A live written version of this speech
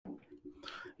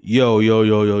Yo, yo,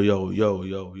 yo, yo, yo, yo,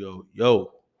 yo, yo,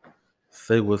 yo.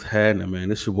 Say what's happening, man.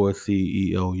 This your boy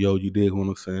CEO. Yo, you dig what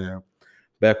I'm saying?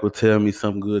 Back will tell me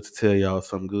something good to tell y'all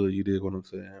something good. You dig what I'm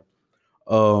saying?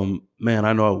 Man,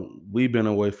 I know we've been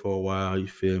away for a while, you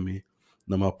feel me?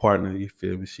 Now my partner, you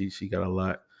feel me? She got a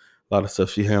lot of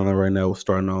stuff she handling right now with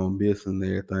starting her own business and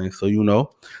everything. So,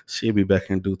 she'll be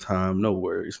back in due time. No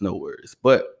worries, no worries.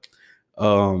 But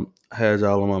I had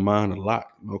y'all on my mind a lot.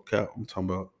 No cap. I'm talking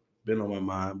about been on my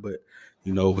mind, but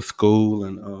with school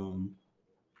and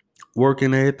work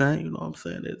and everything, you know what I'm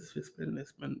saying? It's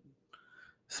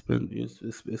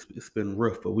been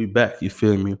rough, but we back, you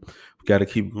feel me? We gotta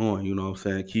keep going, you know what I'm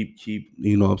saying? Keep,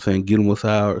 getting what's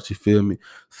ours, you feel me?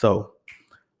 So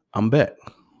I'm back.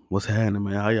 What's happening,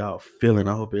 man? How y'all feeling?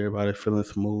 I hope everybody feeling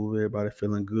smooth, everybody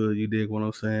feeling good. You dig what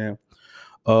I'm saying?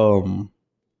 Um,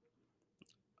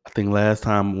 I think last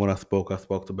time when I spoke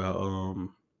about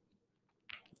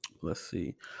let's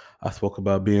see. I spoke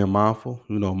about being mindful,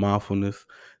 mindfulness.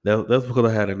 That's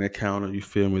because I had an encounter, you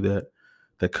feel me, that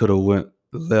could have went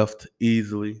left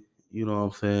easily, you know what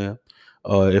I'm saying?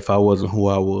 If I wasn't who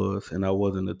I was and I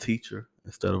wasn't a teacher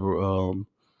instead of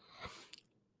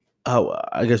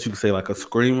I guess you could say like a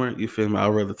screamer, you feel me? I'd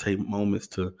rather take moments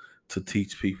to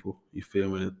teach people, you feel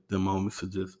me, than moments to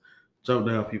just jump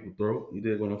down people's throat. You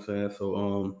dig what I'm saying?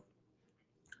 So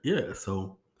yeah,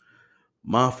 so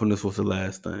mindfulness was the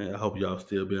last thing. I hope y'all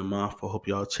still being mindful. Hope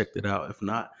y'all checked it out. If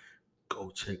not,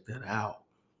 go check that out.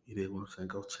 You did what I'm saying?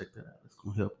 Go check that out. It's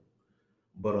gonna help.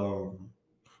 But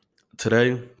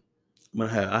today,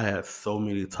 I had so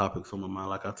many topics on my mind.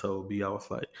 Like I told B, I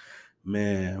was like,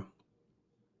 man,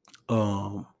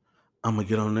 um, I'm gonna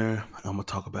get on there. I'm gonna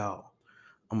talk about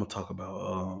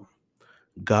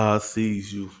God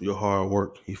sees you, your hard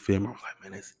work. You feel me? I'm like,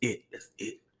 man, that's it. That's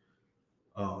it.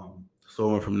 So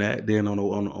I went from that. Then on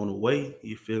the way,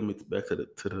 you feel me, back to the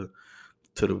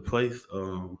place.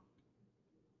 I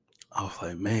was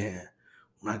like, man,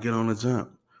 when I get on the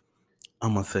jump,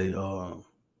 I'm gonna say, I'm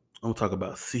gonna talk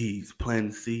about seeds,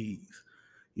 planting seeds.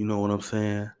 You know what I'm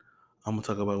saying? I'm gonna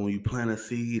talk about when you plant a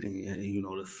seed and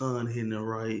the sun hitting it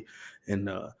right, and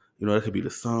that could be the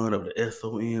sun of the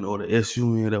SON or the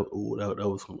SUN. That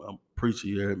was I'm preaching,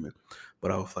 you heard me?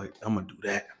 But I was like, I'm gonna do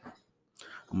that.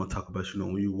 I'm gonna talk about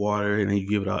when you water it and you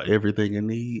give it out everything it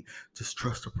need. Just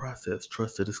trust the process.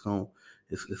 Trust that it's gonna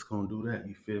do that.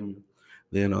 You feel me?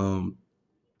 Then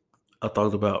I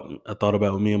thought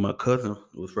about me and my cousin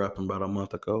was rapping about a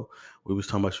month ago. We was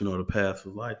talking about the path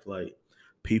of life. Like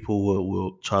people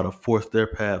will try to force their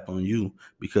path on you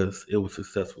because it was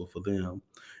successful for them,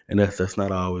 and that's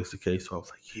not always the case. So I was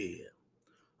like, yeah,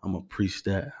 I'm gonna preach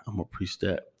that. I'm gonna preach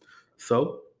that.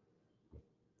 So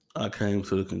I came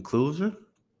to the conclusion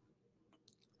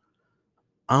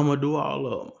I'm gonna do all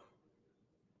of them.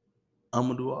 I'm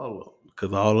gonna do all of them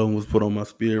because all of them was put on my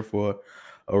spirit for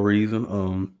a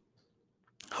reason.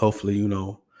 Hopefully,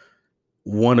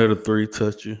 one of the three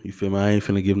touch you. You feel me? I ain't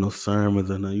finna give no sermons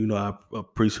and I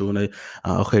appreciate when they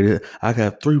okay. I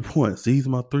got 3 points. These are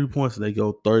my 3 points. They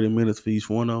go 30 minutes for each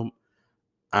one of them.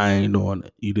 I ain't doing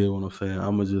it. You did what I'm saying?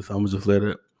 I'm gonna just let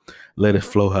it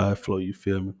flow how it flow. You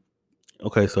feel me?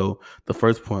 Okay, so the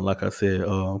first point, like I said,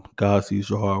 God sees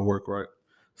your hard work, right?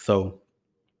 So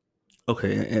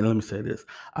okay, and let me say this.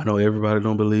 I know everybody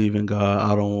don't believe in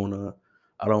God. I don't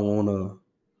wanna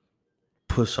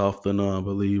push off the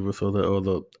non-believers or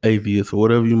the atheists or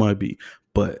whatever you might be.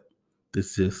 But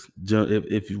it's just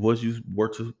if what you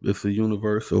work to, it's a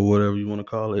universe or whatever you want to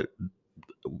call it.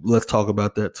 Let's talk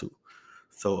about that too.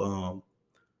 So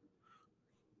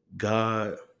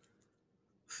God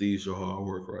sees your hard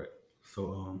work, right?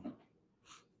 So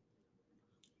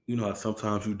how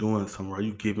sometimes you're doing something right,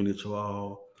 you giving it your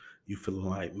all, you feeling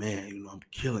like, man, I'm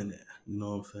killing it. You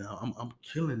know what I'm saying? I'm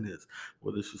killing this.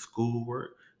 Whether it's your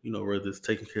schoolwork, whether it's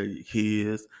taking care of your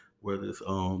kids, whether it's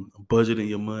budgeting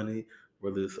your money,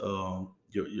 whether it's your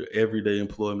everyday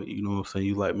employment, you know what I'm saying?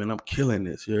 You like, man, I'm killing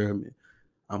this. You hear me?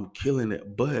 I'm killing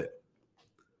it, but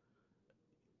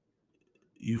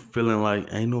you feeling like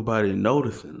ain't nobody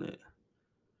noticing it.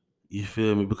 You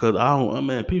feel me? Because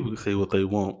man, people can say what they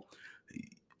want.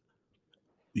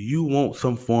 You want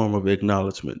some form of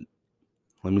acknowledgement.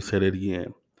 Let me say that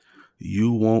again.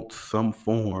 You want some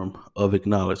form of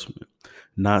acknowledgement.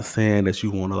 Not saying that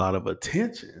you want a lot of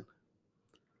attention,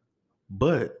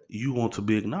 but you want to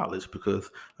be acknowledged because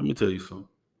let me tell you something.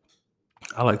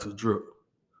 I like to drip.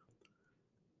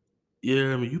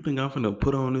 Yeah, I mean, you think I'm gonna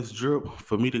put on this drip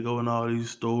for me to go in all these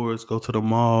stores, go to the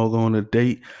mall, go on a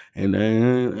date, and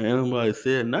ain't nobody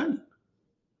said nothing?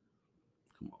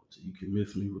 Come on, G, you can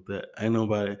miss me with that. Ain't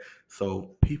nobody.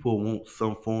 So people want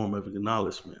some form of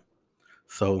acknowledgement.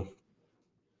 So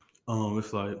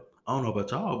it's like I don't know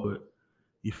about y'all, but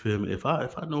you feel me? If I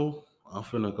know I'm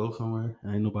finna go somewhere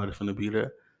and ain't nobody finna be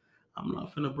there, I'm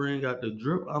not finna bring out the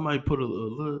drip. I might put a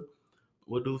little,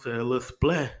 what do you say, a little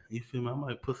splat. You feel me? I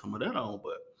might put some of that on,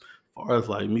 but as far as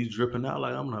like me dripping out,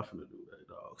 like I'm not finna do that,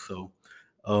 dog. So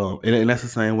and that's the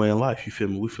same way in life. You feel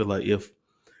me? We feel like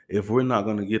if we're not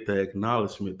gonna get the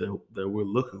acknowledgement that we're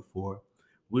looking for,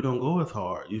 we don't go as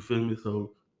hard. You feel me?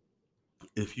 So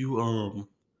if you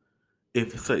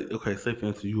if say okay, say for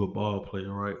instance you a ball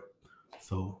player, right?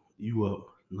 So you up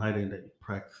night and day,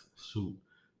 practice, shoot,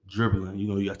 dribbling. You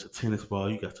know, you got your tennis ball,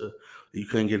 you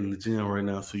can't get in the gym right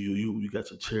now, so you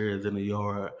got your chairs in the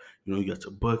yard, you know, you got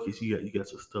your buckets, you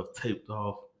got your stuff taped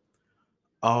off,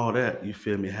 all that, you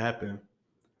feel me, happen.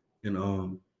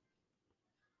 And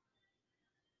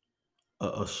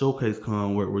a showcase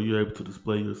come where you're able to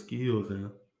display your skills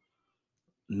and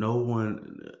no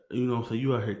one, you know what I'm saying,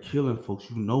 you out here killing folks,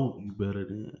 you know you better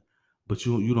than, but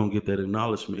you don't get that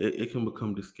acknowledgement. It can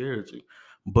become discouraging.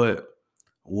 But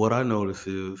what I notice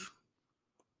is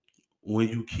when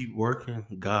you keep working,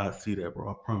 God see that, bro.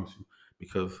 I promise you.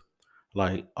 Because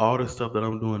like all the stuff that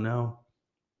I'm doing now,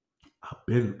 I've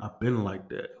been like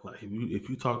that. Like if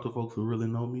you talk to folks who really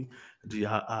know me, gee,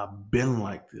 I've been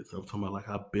like this. I'm talking about like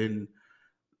I've been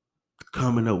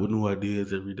coming up with new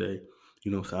ideas every day.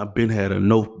 You know what I'm saying? I've been had a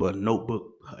notebook.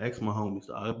 I asked my homies,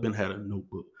 I've been had a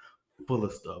notebook full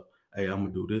of stuff. Hey, I'm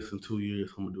gonna do this in 2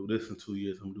 years. I'm gonna do this in 2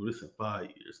 years. I'm gonna do this in 5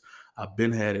 years. I've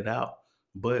been had it out.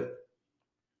 But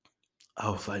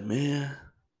I was like, man,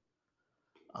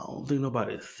 I don't think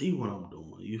nobody see what I'm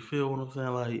doing. You feel what I'm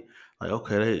saying? Like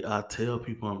okay, I tell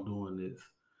people I'm doing this.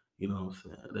 You know what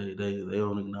I'm saying? They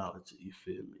don't acknowledge it. You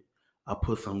feel me? I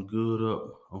put some good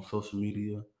up on social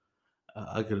media.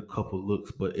 I get a couple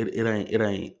looks, but it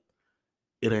ain't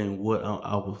what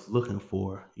I was looking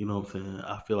for. You know what I'm saying?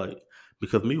 I feel like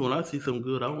because me when I see something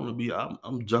good,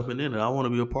 I'm jumping in and I want to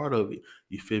be a part of it.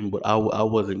 You feel me? But I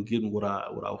wasn't getting what I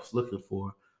was looking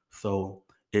for. So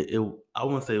it I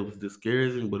wouldn't say it was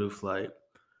discouraging, but it was like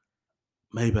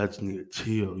maybe I just need to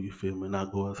chill. You feel me?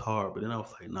 Not go as hard. But then I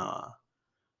was like, nah,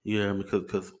 yeah,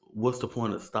 because what's the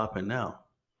point of stopping now?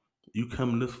 You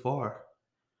coming this far.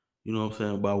 You know what I'm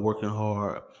saying? By working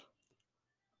hard,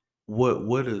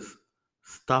 what is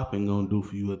stopping gonna do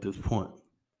for you at this point?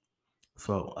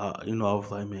 So I was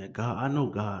like, man, God, I know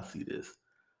God see this.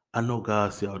 I know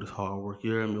God see all this hard work. You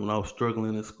hear me? When I was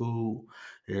struggling in school,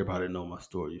 everybody know my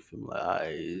story. You feel me? Like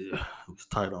it was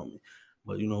tight on me.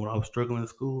 But when I was struggling in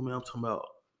school, man, I'm talking about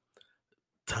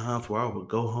times where I would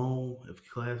go home if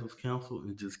class was canceled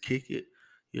and just kick it.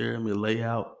 You hear me? Lay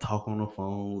out, talk on the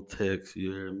phone, text.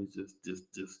 You hear me? Just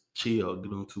chill,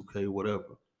 get on 2K,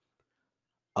 whatever.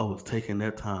 I was taking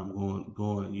that time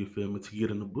going. You feel me? To get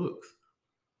in the books,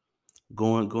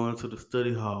 going to the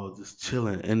study hall, just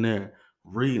chilling in there,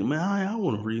 reading. Man, I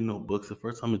want to read no books at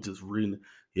first. I'm just reading.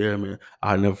 Yeah, man.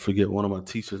 I never forget. One of my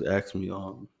teachers asked me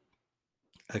a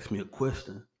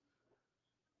question,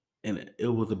 and it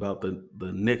was about the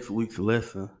next week's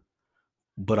lesson.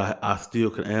 But I still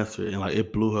could answer it, and like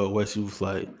it blew her away. She was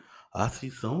like, "I see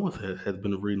someone has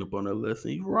been reading up on that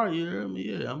lesson. You right? You hear me?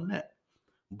 Yeah, I'm that."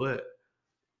 But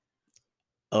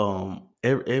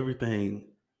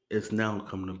everything is now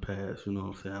coming to pass. You know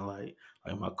what I'm saying? Like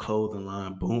my clothing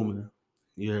line booming.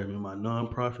 You hear me? My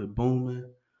nonprofit booming.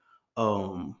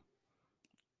 Um,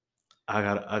 I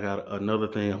got another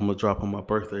thing I'm gonna drop on my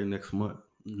birthday next month.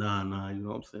 Nah, you know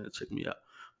what I'm saying? Check me out.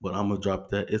 But I'm gonna drop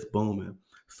that. It's booming.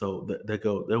 So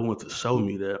they want to show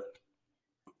me that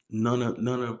none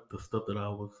of the stuff that I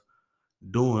was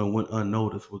doing went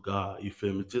unnoticed with God. You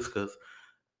feel me? Just because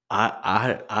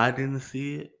I didn't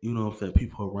see it, you know what I'm saying?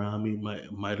 People around me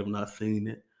might have not seen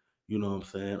it, you know what I'm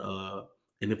saying?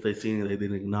 And if they seen it, they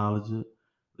didn't acknowledge it.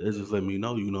 They just let me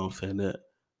know, you know what I'm saying, that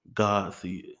God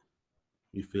see it.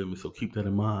 You feel me? So keep that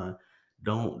in mind.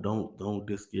 Don't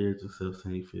discourage yourself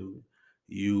saying, you feel me?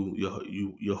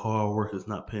 Your hard work is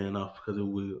not paying off because it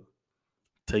will.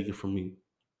 Take it from me. You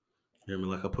hear me?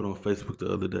 Like I put on Facebook the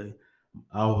other day.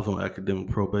 I was on academic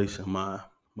probation my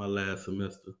last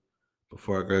semester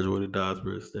before I graduated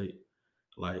Doddsbury State.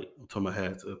 Like I'm talking about I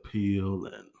had to appeal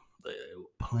and they were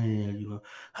playing,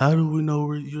 how do we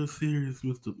know you're serious,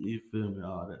 Mr. You feel me?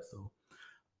 All that. So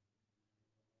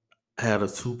I had a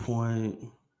 2 point.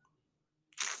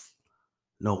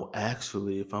 No,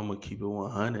 actually, if I'm gonna keep it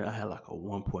 100, I had like a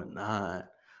 1.9.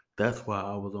 That's why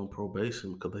I was on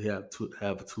probation because they have a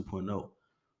 2.0.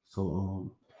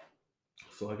 So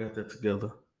so I got that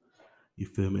together. You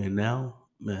feel me? And now,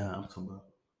 man, I'm talking about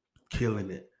killing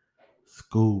it.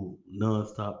 School,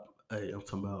 nonstop. Hey, I'm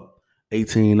talking about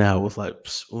 18 hours. Like,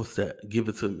 what's that? Give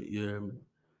it to me. You hear me?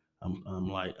 I'm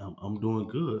like, I'm doing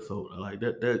good. So like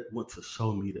that went to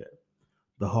show me that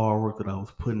the hard work that I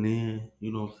was putting in,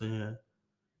 you know what I'm saying?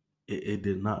 It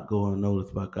did not go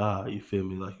unnoticed by God. You feel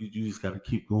me? Like you just gotta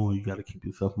keep going. You gotta keep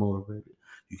yourself motivated.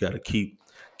 You gotta keep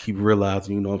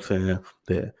realizing, you know what I'm saying,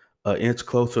 that an inch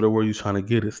closer to where you're trying to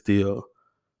get is still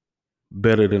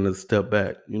better than a step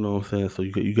back. You know what I'm saying? So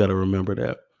you gotta remember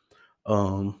that.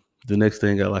 The next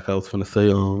thing I was gonna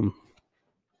say,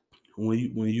 when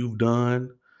you've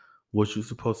done what you're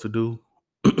supposed to do,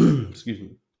 excuse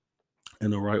me, in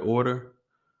the right order,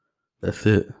 that's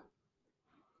it.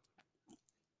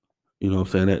 You know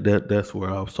what I'm saying? That's where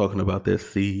I was talking about that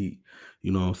seed.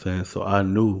 You know what I'm saying? So I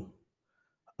knew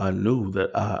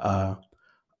that I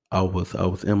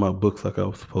was in my books like I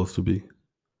was supposed to be.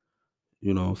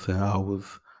 You know what I'm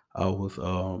saying? I was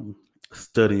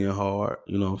studying hard,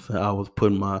 you know what I'm saying? I was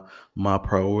putting my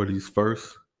priorities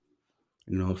first.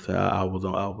 You know what I'm saying? I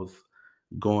was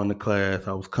going to class,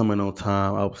 I was coming on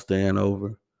time, I was staying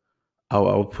over. I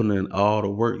was putting in all the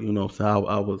work, you know what I'm saying?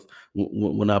 I was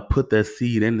when I put that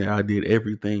seed in there, I did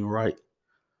everything right.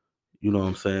 You know what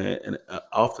I'm saying? And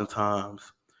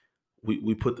oftentimes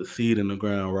we put the seed in the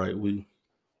ground, right? We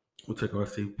take our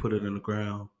seed, put it in the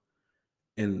ground,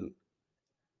 and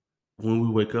when we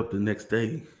wake up the next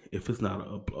day, if it's not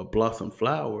a blossom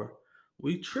flower,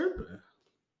 we tripping.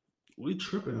 We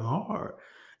tripping hard.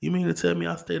 You mean to tell me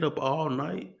I stayed up all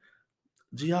night?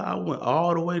 Gee, I went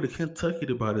all the way to Kentucky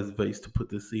to buy this vase to put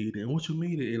this seed in. What you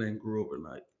mean it ain't grew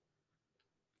overnight?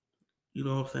 You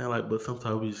know what I'm saying? Like, but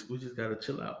sometimes we just gotta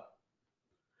chill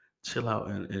out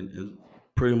and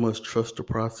pretty much trust the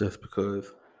process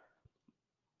because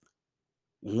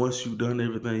once you've done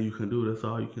everything you can do, that's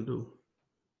all you can do.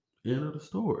 End of the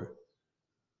story.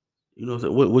 You know what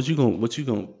I'm saying? What you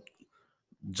gonna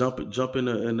jump in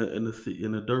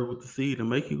the dirt with the seed and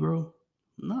make it grow?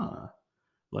 Nah.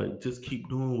 Like just keep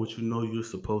doing what you know you're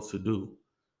supposed to do.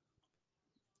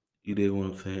 You dig what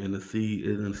I'm saying? And the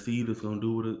seed is gonna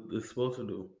do what it's supposed to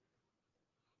do.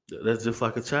 That's just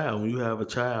like a child. When you have a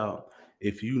child,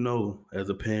 if you know as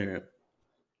a parent,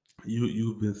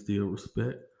 you've instilled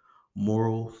respect,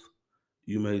 morals,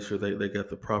 you made sure they got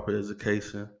the proper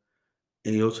education,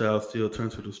 and your child still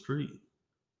turns to the street.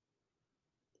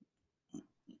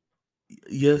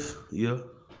 Yes, yeah,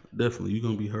 definitely. You're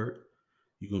gonna be hurt.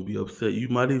 You're gonna be upset. You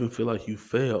might even feel like you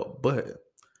failed, but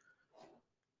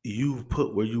you've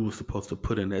put where you were supposed to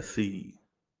put in that seed.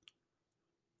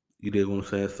 You did what I'm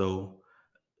saying? So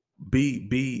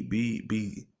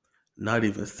be not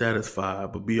even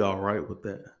satisfied, but be all right with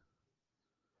that.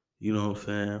 You know what I'm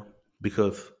saying?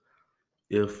 Because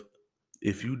if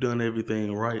if you done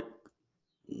everything right,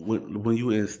 when you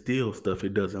instill stuff,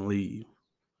 it doesn't leave.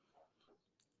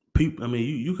 People, I mean,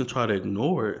 you can try to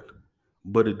ignore it,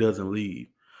 but it doesn't leave.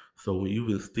 So when you've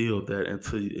instilled that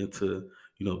into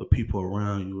the people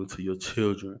around you, into your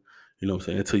children, you know what I'm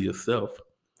saying, into yourself,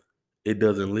 it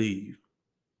doesn't leave.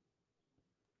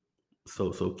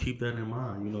 So keep that in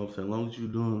mind. You know what I'm saying. As long as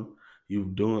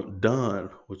you've done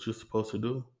what you're supposed to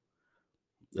do,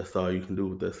 that's all you can do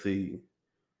with that seed.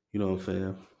 You know what I'm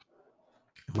saying.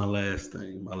 My last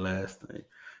thing.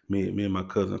 Me and my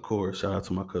cousin Corey. Shout out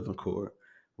to my cousin Corey.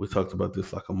 We talked about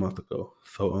this like a month ago.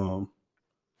 So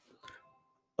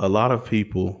a lot of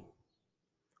people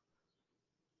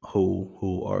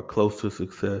who are close to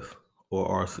success or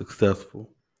are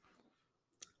successful,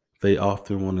 they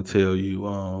often want to tell you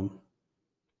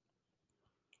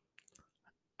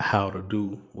how to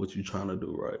do what you're trying to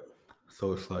do, right?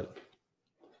 So it's like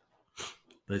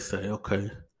they say,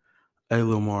 okay, hey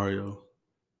Lil Mario,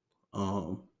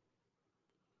 um,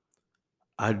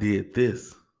 I did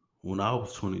this when I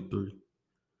was 23.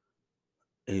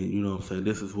 And you know what I'm saying,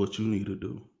 this is what you need to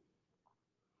do.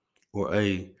 Or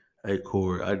hey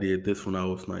Corey, I did this when I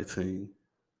was 19.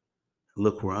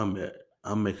 Look where I'm at.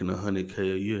 I'm making 100K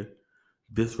a year.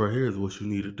 This right here is what you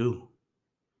need to do.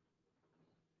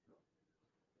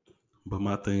 But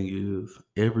my thing is,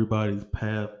 everybody's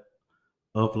path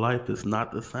of life is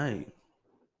not the same.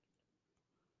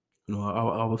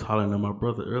 I was hollering at my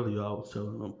brother earlier. I was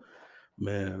telling him,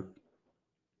 man,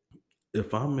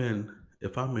 if I'm in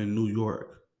if I'm in New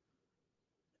York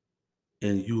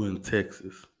and you in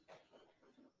Texas,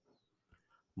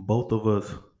 both of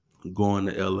us going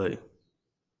to LA.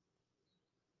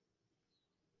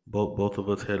 Both of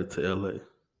us headed to LA.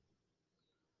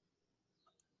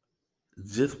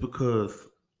 Just because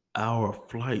our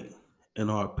flight and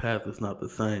our path is not the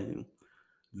same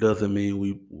doesn't mean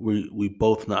we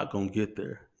both not gonna get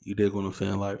there. You dig what I'm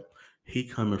saying? Like he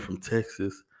coming from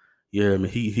Texas, Yeah, I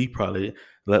mean he probably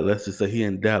let's just say he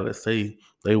in Dallas. Say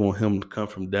they want him to come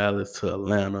from Dallas to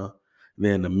Atlanta,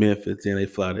 then to Memphis, then they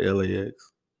fly to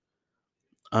LAX.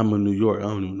 I'm in New York. I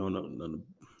don't even know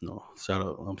no. Shout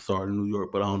out. I'm sorry to New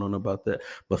York, but I don't know nothing about that.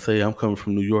 But say I'm coming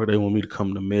from New York, they want me to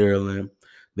come to Maryland,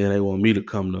 then they want me to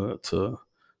come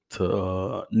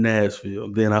to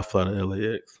Nashville, then I fly to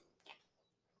LAX.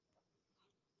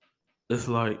 It's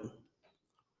like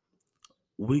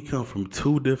we come from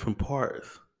two different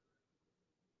parts.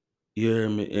 Yeah, I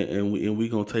mean, and we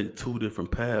gonna take two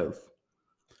different paths,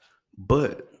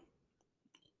 but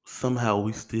somehow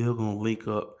we still gonna link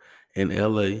up in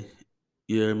LA.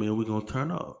 Yeah, I mean, we gonna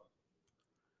turn up.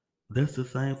 That's the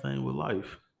same thing with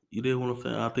life. You know what I'm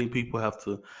saying? I think people have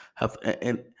to,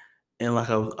 and like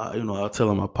I was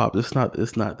telling my pop, it's not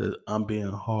that I'm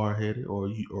being hard headed or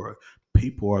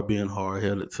people are being hard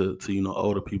headed to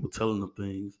older people telling them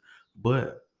things,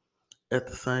 but at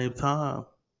the same time,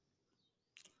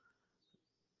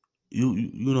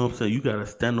 you know what I'm saying. You gotta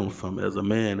stand on something as a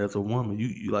man, as a woman.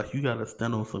 You gotta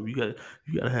stand on something. You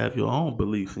gotta have your own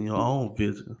beliefs and your own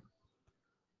vision.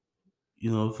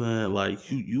 You know what I'm saying?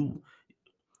 Like you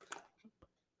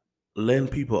letting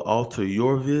people alter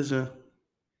your vision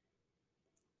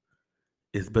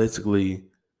is basically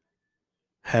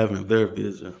having their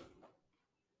vision.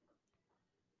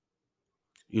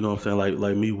 You know what I'm saying?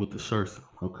 Like me with the shirts.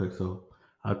 Okay, so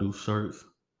I do shirts.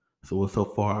 So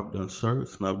far I've done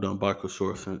shirts and I've done biker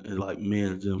shorts and like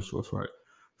men's gym shorts, right?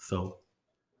 So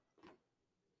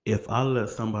if I let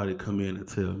somebody come in and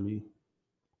tell me,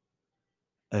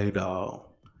 hey dog,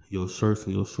 your shirts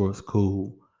and your shorts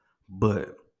cool,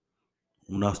 but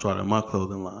when I started my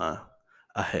clothing line,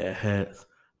 I had hats,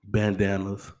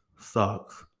 bandanas,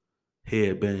 socks,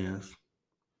 headbands.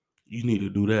 You need to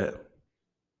do that.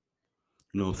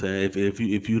 You know what I'm saying?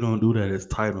 If you don't do that, it's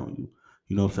tight on you.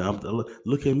 You know what I'm saying?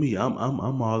 Look at me. I'm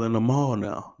all in the mall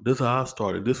now. This is how I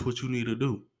started. This is what you need to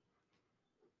do.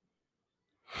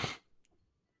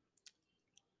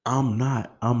 I'm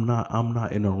not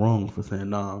in the wrong for saying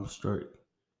nah, I'm straight.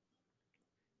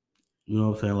 You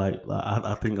know what I'm saying? Like,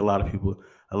 I think a lot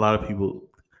of people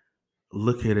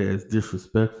look at it as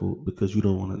disrespectful because you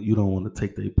don't want to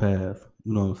take their path.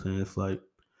 You know what I'm saying? It's like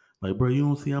bro, you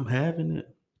don't see I'm having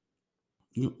it.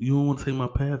 You don't want to take my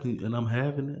path and I'm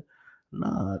having it.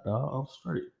 Nah, dog, I'm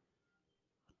straight.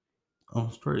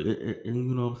 I'm straight. And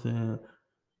you know what I'm saying?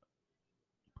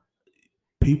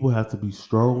 People have to be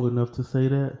strong enough to say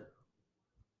that,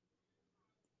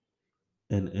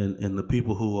 and the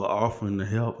people who are offering the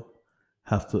help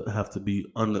have to be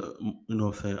what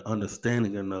I'm saying,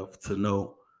 understanding enough to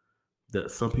know that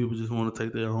some people just want to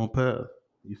take their own path.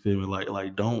 You feel me?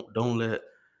 Like don't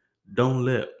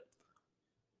let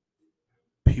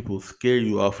people scare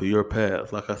you off of your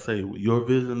path. Like I say, your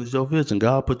vision is your vision.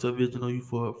 God put your vision on you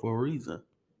for a reason.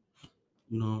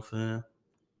 You know what I'm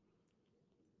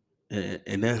saying?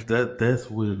 And that's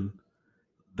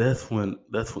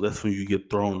when you get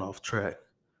thrown off track.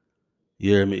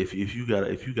 Yeah, I mean, if you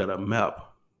got a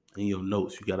map in your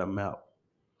notes, you got a map.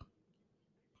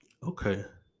 Okay,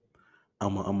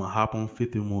 I'm gonna hop on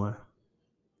 51.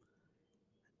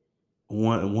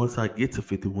 Once I get to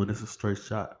 51, it's a straight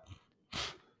shot.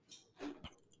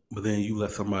 But then you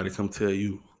let somebody come tell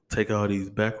you take all these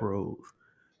back roads.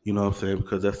 You know what I'm saying?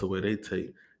 Because that's the way they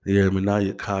take. Yeah, I mean, now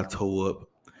your car tow up.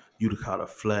 You the car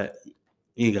flat.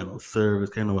 You ain't got no service.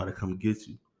 Can't nobody come get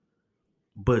you.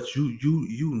 But you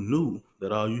knew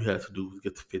that all you had to do was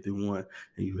get to 51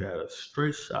 and you had a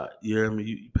straight shot. You know what I mean?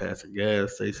 You pass a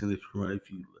gas station if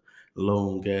you low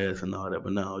on gas and all that.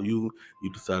 But now you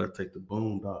decided to take the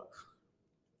boondocks.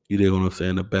 You did what I'm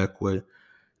saying, the back way.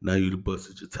 Now you done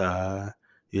busted your tire.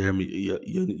 You hear me?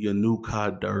 Your new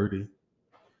car dirty.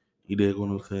 You did what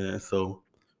I'm saying? So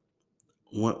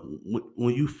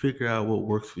when you figure out what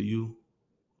works for you,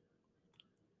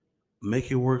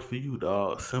 make it work for you,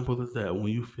 dog. Simple as that.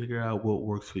 When you figure out what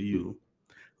works for you,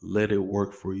 let it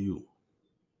work for you.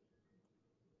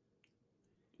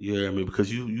 Yeah, I mean,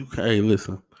 because you can, hey,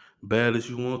 listen, bad as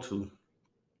you want to,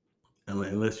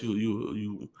 unless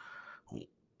you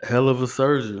hell of a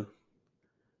surgeon.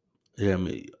 Yeah, I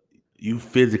mean, you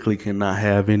physically cannot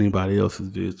have anybody else's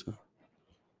vision.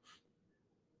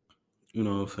 You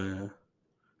know what I'm saying?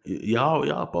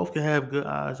 Y'all both can have good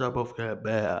eyes. Y'all both can have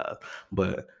bad eyes,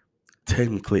 but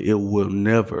technically, it will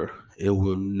never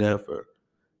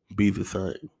be the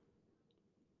same.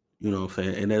 You know what I'm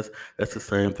saying? And that's the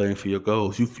same thing for your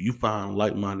goals. You find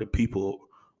like minded people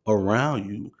around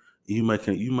you. You might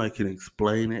can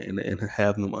explain it and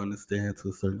have them understand to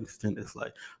a certain extent. It's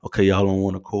like, okay, y'all don't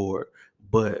want to accord,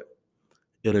 but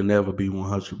it'll never be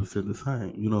 100% the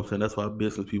same. You know what I'm saying? That's why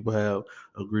business people have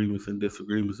agreements and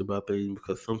disagreements about things,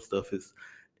 because some stuff is,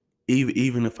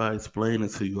 even if I explain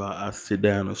it to you, I sit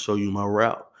down and show you my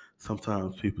route.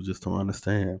 Sometimes people just don't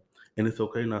understand, and it's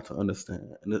okay not to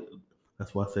understand.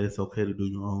 That's why I say it's okay to do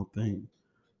your own thing.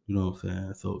 You know what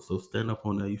I'm saying? So stand up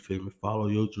on that. You feel me? Follow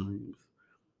your dreams.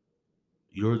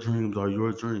 Your dreams are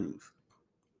your dreams.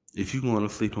 If you going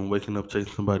to sleep and waking up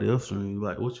chasing somebody else's dream,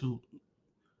 like what,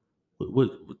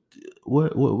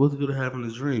 what, what's good to have in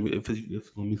a dream if it's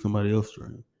gonna be somebody else's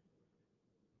dream?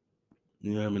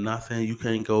 You know what I mean? Not saying you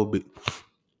can't go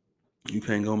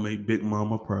make Big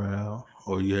Mama proud,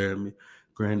 or you hear me,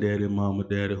 granddaddy, mama,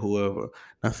 daddy, whoever.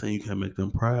 Not saying you can't make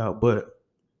them proud, but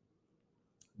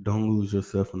don't lose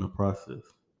yourself in the process.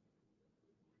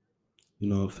 You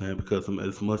know what I'm saying? Because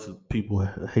as much as people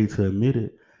hate to admit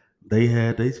it, they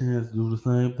had their chance to do the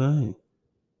same thing.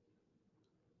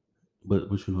 But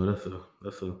you know that's a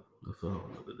whole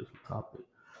other different topic.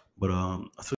 But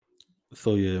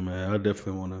so yeah, man, I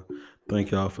definitely want to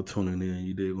thank y'all for tuning in.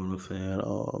 You did what I'm saying.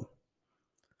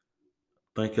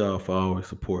 Thank y'all for always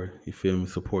supporting. You feel me?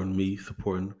 Supporting me,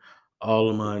 supporting all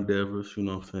of my endeavors. You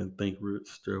know what I'm saying? Think Rich,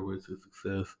 Stairway to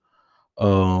Success.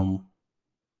 Um,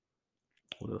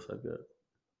 what else I got?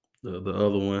 The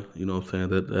other one, you know what I'm saying,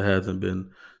 that hasn't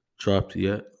been dropped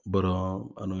yet. But I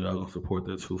know y'all gonna support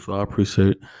that too. So I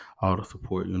appreciate all the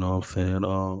support, you know what I'm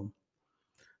saying?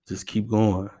 Just keep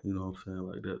going, you know what I'm saying?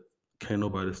 Like that. Can't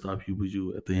nobody stop you but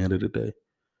you at the end of the day.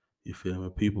 You feel me?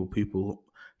 People can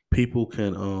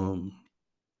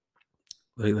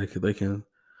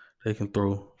they can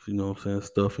throw, you know what I'm saying,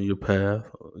 stuff in your path,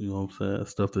 you know what I'm saying,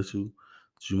 stuff that you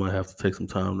might have to take some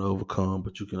time to overcome,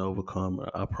 but you can overcome it.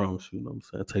 I promise you, you know what I'm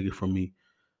saying? Take it from me.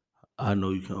 I know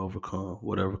you can overcome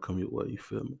whatever come your way, you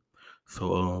feel me?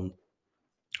 So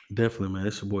definitely, man,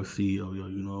 it's your boy CEO, yo,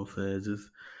 you know what I'm saying? Just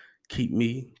keep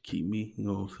me, you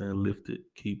know what I'm saying, lifted,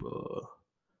 keep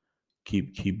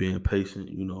being patient,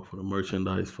 you know, for the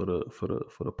merchandise, for the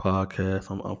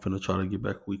podcast. I'm finna try to get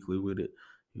back weekly with it.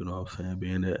 You know what I'm saying?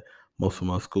 Being that most of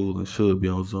my schooling should be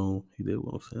on Zoom. You did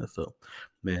what I'm saying. So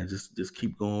man, just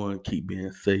keep going, keep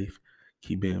being safe,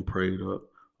 keep being prayed up,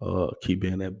 keep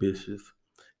being ambitious,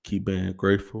 keep being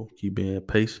grateful, keep being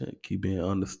patient, keep being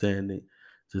understanding.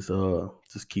 Just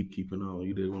keep keeping on.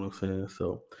 You did what I'm saying.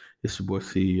 So it's your boy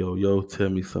CEO. Yo, tell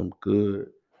me something good.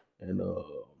 And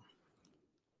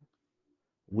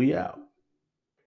we out.